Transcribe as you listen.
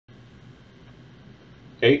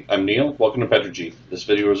Hey, I'm Neil. Welcome to Petrigy. This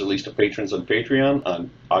video was released to patrons on Patreon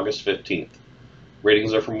on August 15th.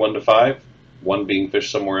 Ratings are from 1 to 5, 1 being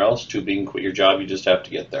fish somewhere else, 2 being quit your job, you just have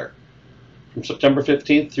to get there. From September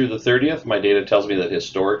 15th through the 30th, my data tells me that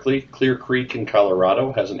historically, Clear Creek in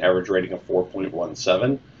Colorado has an average rating of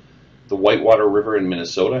 4.17. The Whitewater River in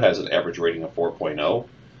Minnesota has an average rating of 4.0.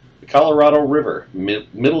 The Colorado River,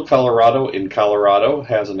 Middle Colorado in Colorado,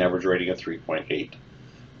 has an average rating of 3.8.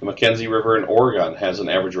 The Mackenzie River in Oregon has an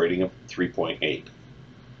average rating of 3.8.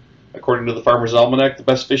 According to the Farmer's Almanac, the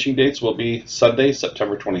best fishing dates will be Sunday,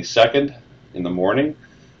 September 22nd in the morning,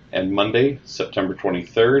 and Monday, September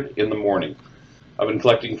 23rd in the morning. I've been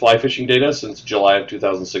collecting fly fishing data since July of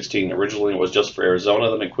 2016. Originally it was just for Arizona,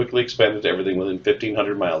 then it quickly expanded to everything within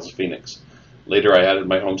 1,500 miles of Phoenix. Later I added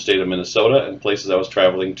my home state of Minnesota and places I was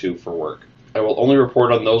traveling to for work. I will only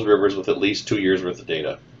report on those rivers with at least 2 years worth of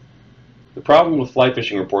data. The problem with fly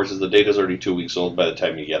fishing reports is the data is already 2 weeks old by the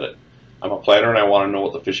time you get it. I'm a planner and I want to know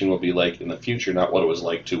what the fishing will be like in the future, not what it was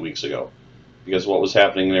like 2 weeks ago. Because what was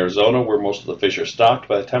happening in Arizona, where most of the fish are stocked,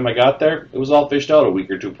 by the time I got there, it was all fished out a week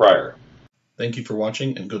or two prior. Thank you for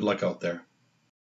watching and good luck out there.